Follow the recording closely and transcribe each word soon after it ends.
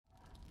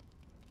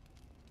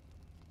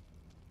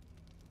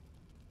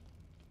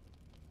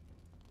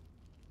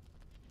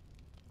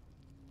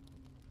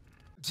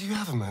Do you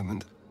have a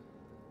moment?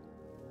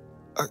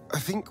 I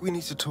think we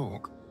need to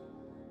talk.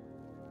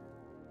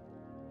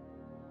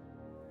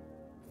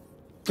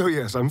 Oh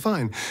yes, I'm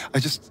fine. I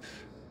just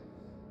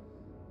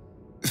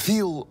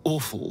feel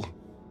awful.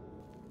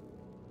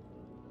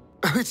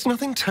 Oh, it's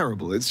nothing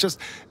terrible. It's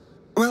just,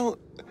 well,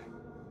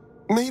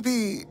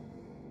 maybe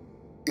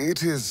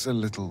it is a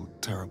little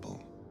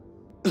terrible.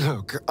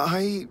 Look,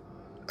 I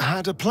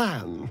had a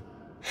plan.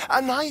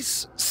 A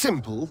nice,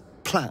 simple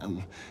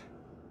plan.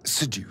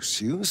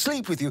 Seduce you,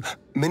 sleep with you,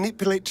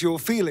 manipulate your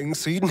feelings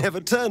so you'd never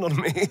turn on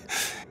me.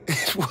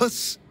 It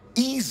was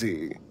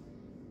easy.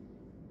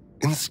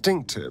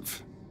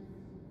 Instinctive.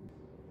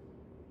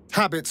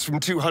 Habits from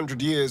 200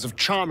 years of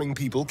charming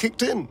people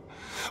kicked in.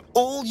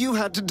 All you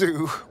had to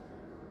do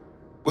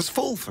was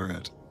fall for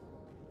it.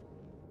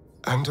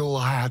 And all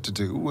I had to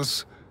do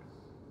was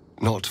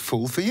not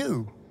fall for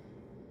you.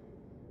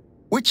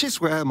 Which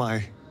is where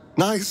my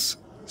nice,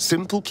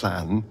 simple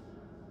plan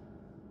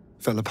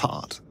fell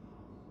apart.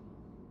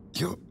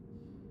 You're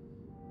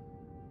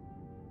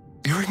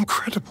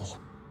incredible.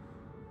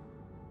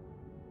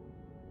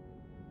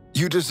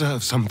 You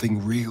deserve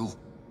something real.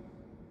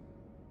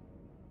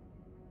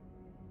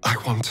 I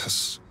want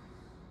us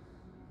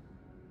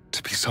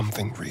to be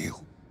something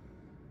real.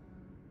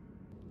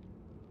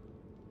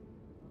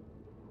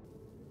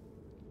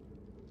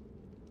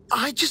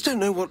 I just don't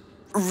know what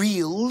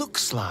real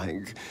looks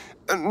like.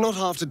 Not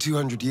after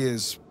 200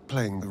 years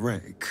playing the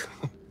rake.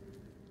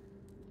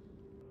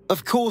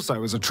 Of course I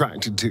was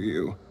attracted to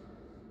you.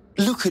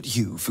 Look at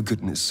you, for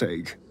goodness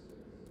sake.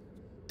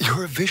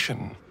 You're a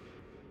vision.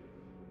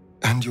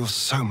 And you're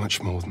so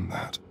much more than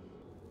that.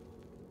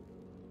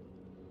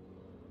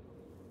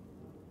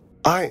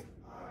 I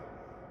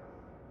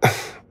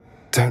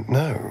don't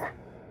know.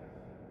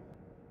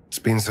 It's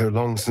been so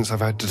long since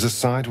I've had to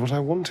decide what I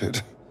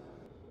wanted.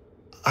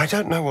 I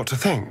don't know what to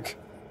think.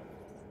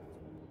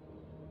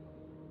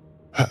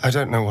 I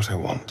don't know what I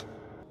want.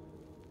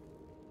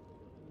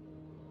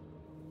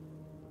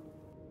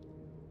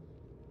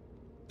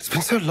 It's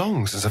been so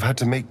long since I've had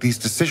to make these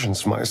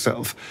decisions for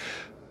myself.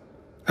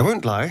 I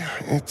won't lie,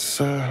 it's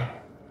a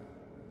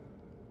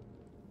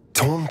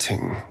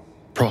daunting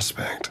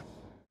prospect.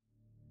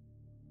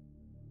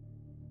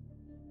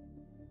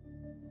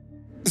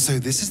 So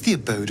this is the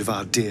abode of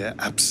our dear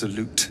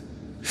Absolute.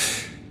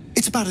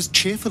 It's about as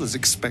cheerful as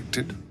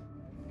expected.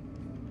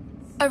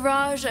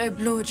 Araj,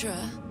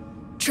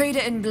 trader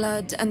in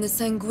blood and the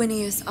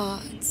sanguineous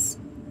arts.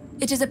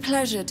 It is a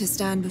pleasure to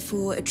stand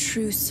before a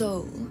true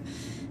soul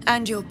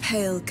and your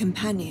pale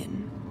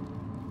companion.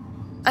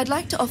 I'd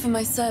like to offer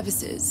my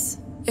services,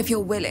 if you're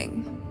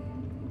willing.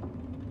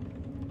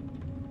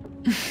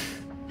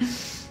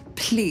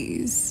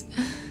 Please.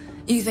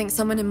 You think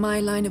someone in my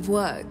line of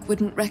work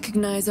wouldn't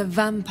recognize a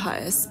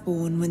vampire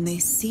spawn when they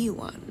see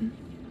one?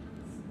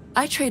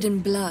 I trade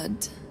in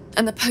blood,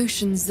 and the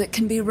potions that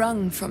can be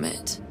wrung from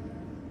it.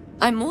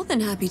 I'm more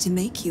than happy to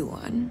make you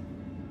one,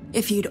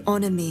 if you'd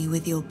honor me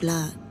with your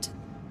blood.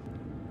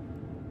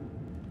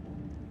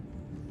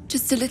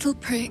 Just a little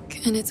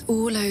prick, and it's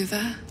all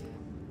over.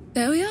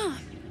 There we are.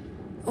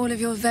 All of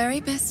your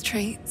very best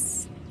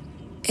traits,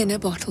 in a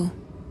bottle.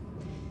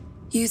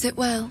 Use it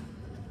well.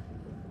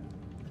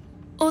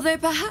 Although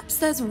perhaps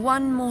there's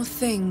one more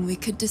thing we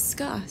could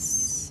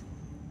discuss.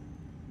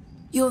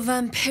 Your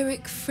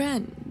vampiric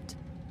friend.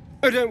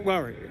 Oh, don't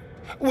worry.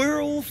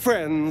 We're all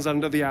friends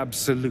under the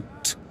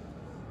Absolute.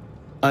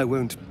 I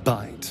won't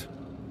bite.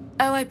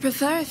 Oh, I'd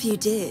prefer if you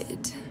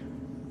did.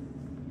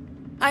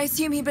 I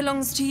assume he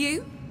belongs to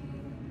you?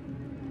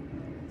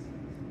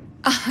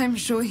 I'm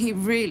sure he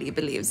really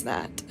believes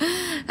that.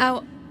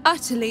 How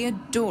utterly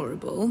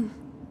adorable.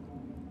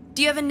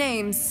 Do you have a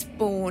name,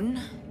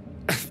 Spawn?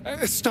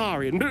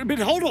 Astarion, but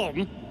hold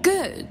on.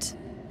 Good.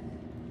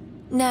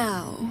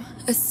 Now,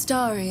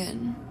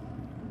 Astarion.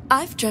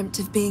 I've dreamt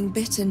of being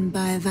bitten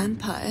by a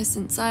vampire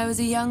since I was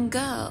a young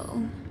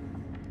girl.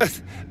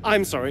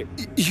 I'm sorry,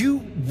 you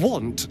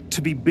want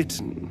to be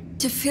bitten?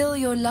 To feel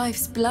your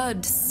life's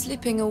blood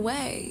slipping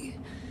away.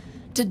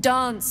 To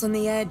dance on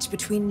the edge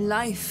between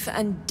life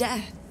and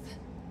death.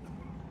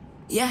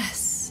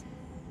 Yes,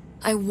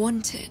 I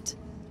want it.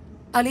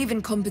 I'll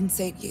even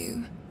compensate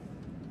you.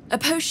 A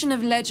potion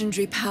of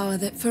legendary power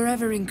that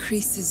forever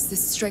increases the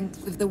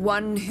strength of the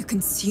one who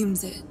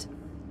consumes it.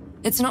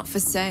 It's not for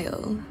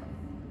sale,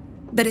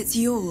 but it's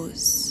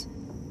yours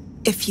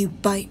if you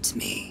bite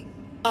me.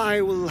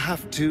 I will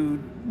have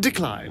to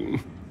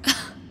decline.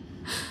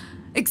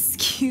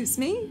 Excuse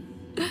me?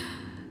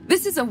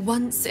 This is a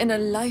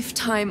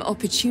once-in-a-lifetime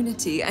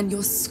opportunity, and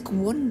you're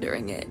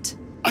squandering it.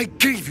 I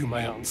gave you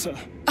my answer.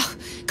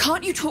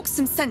 Can't you talk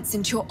some sense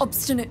into your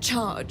obstinate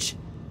charge?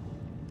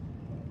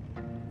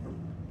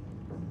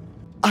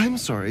 I'm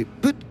sorry,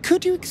 but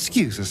could you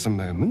excuse us a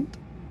moment?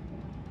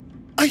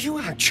 Are you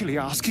actually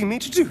asking me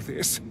to do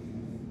this?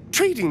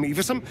 Trading me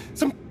for some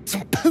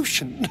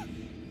potion?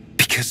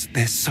 Because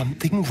there's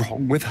something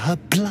wrong with her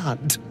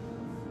blood.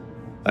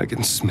 I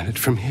can smell it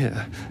from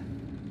here.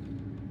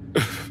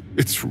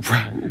 It's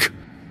rank.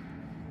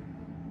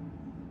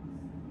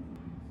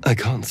 I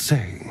can't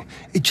say.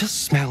 It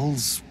just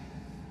smells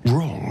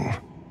wrong.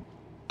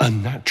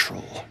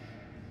 Unnatural.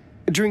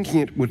 Drinking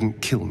it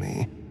wouldn't kill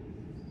me,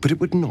 but it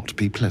would not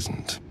be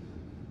pleasant.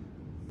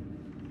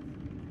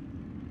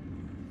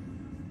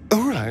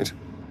 All right.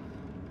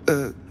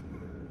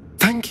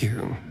 Thank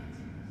you.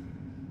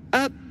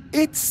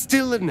 It's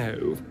still a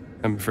no,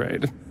 I'm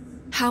afraid.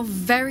 How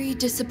very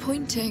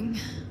disappointing.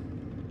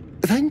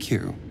 Thank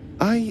you.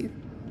 I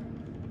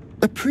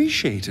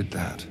appreciated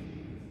that.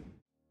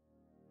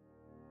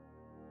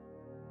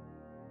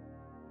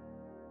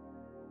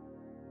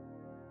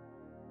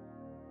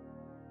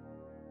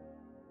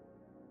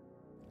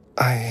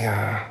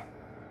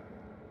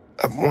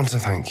 I want to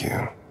thank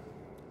you.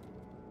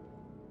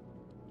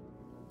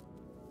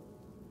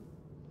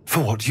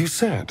 For what you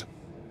said.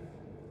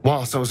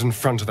 Whilst I was in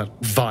front of that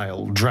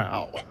vile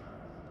drow.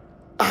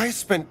 I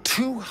spent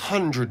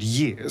 200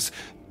 years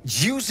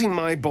using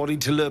my body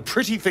to lure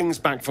pretty things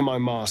back for my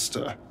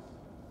master.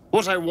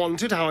 What I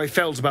wanted, how I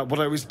felt about what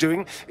I was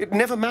doing, it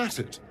never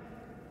mattered.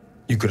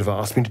 You could have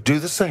asked me to do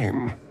the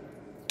same.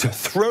 To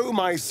throw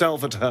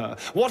myself at her.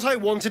 What I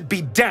wanted,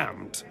 be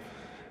damned.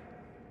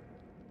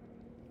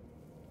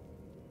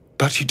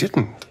 But you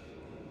didn't.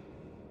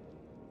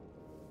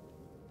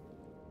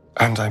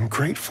 And I'm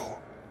grateful.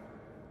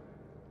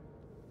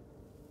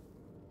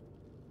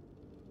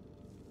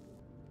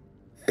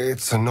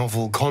 It's a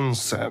novel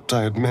concept,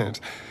 I admit.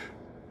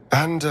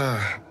 And,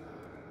 a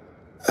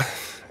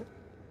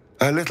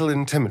little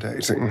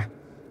intimidating.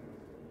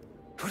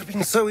 It would have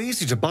been so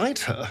easy to bite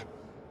her.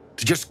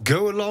 To just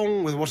go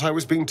along with what I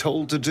was being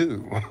told to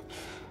do.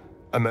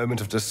 A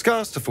moment of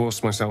disgust to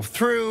force myself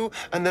through,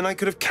 and then I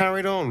could have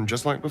carried on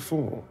just like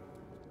before.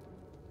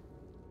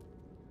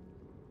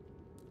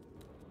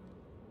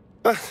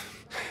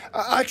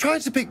 I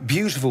tried to pick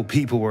beautiful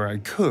people where I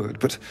could,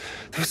 but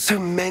there were so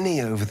many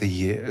over the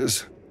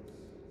years.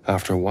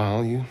 After a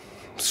while, you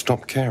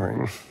stop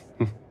caring.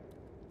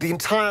 The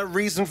entire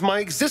reason for my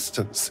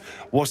existence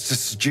was to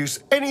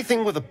seduce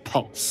anything with a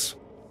pulse.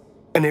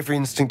 And every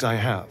instinct I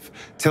have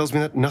tells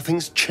me that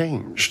nothing's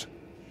changed.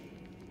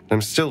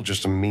 I'm still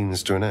just a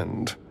means to an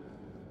end.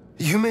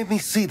 You made me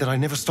see that I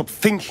never stopped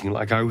thinking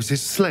like I was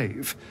his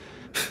slave.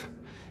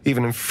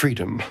 Even in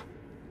freedom.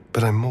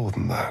 But I'm more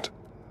than that.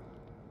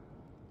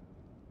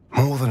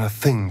 More than a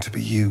thing to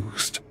be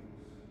used.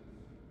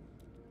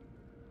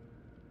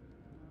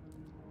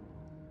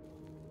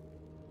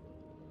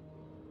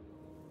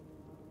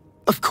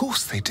 Of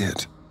course they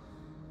did.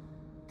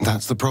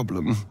 That's the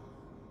problem.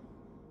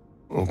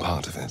 Or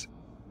part of it.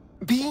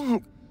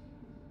 Being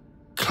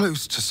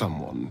close to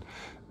someone,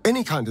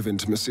 any kind of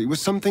intimacy,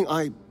 was something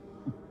I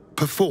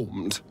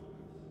performed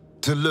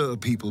to lure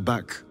people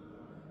back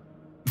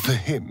for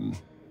him.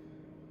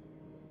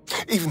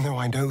 Even though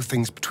I know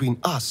things between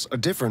us are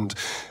different,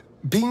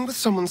 being with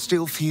someone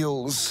still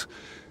feels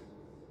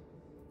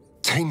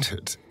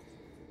tainted.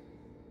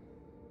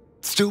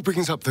 Still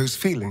brings up those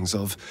feelings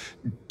of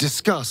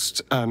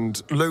disgust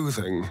and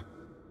loathing.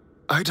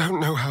 I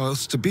don't know how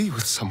else to be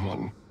with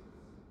someone.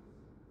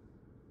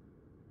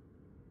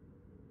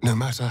 No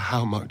matter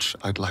how much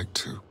I'd like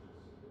to.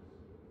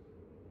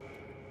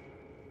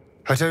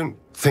 I don't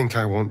think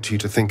I want you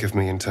to think of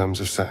me in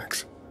terms of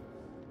sex.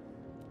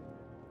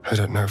 I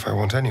don't know if I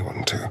want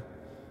anyone to.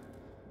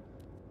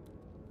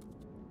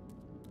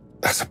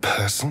 As a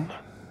person?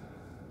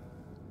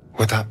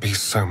 Would that be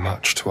so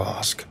much to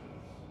ask?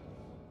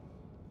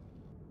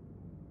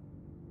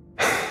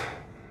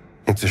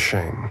 It's a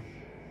shame.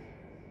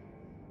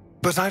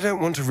 But I don't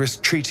want to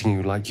risk treating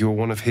you like you're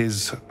one of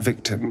his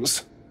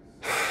victims.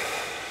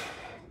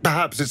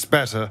 Perhaps it's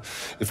better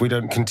if we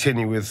don't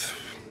continue with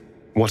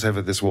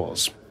whatever this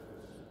was.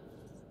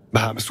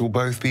 Perhaps we'll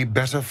both be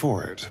better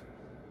for it.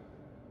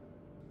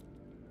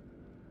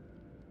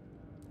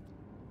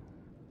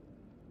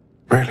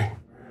 Really?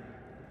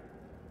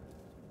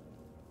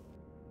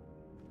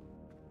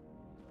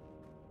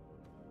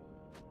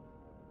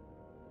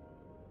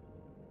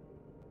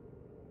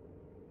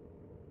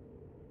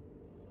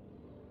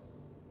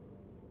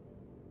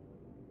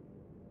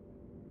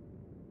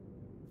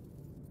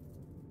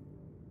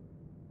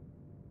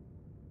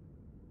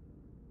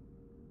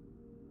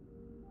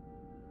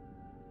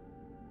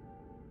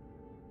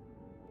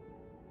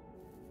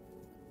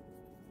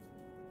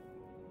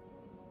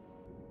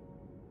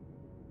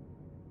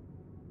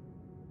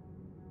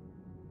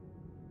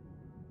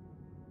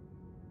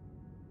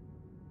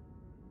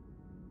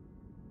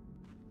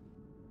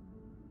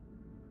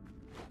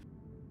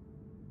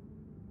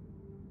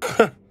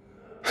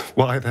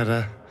 Why,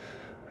 that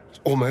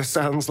almost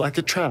sounds like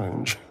a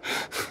challenge.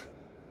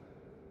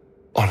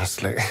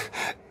 Honestly,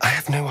 I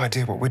have no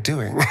idea what we're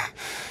doing.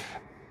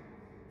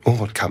 Or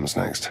what comes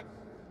next.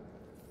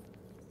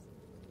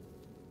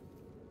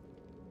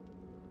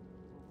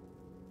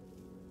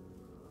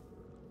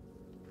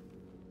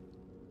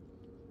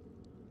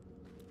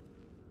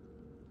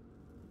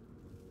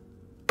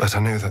 But I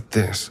know that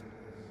this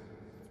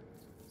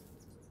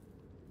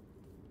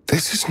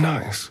is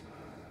nice.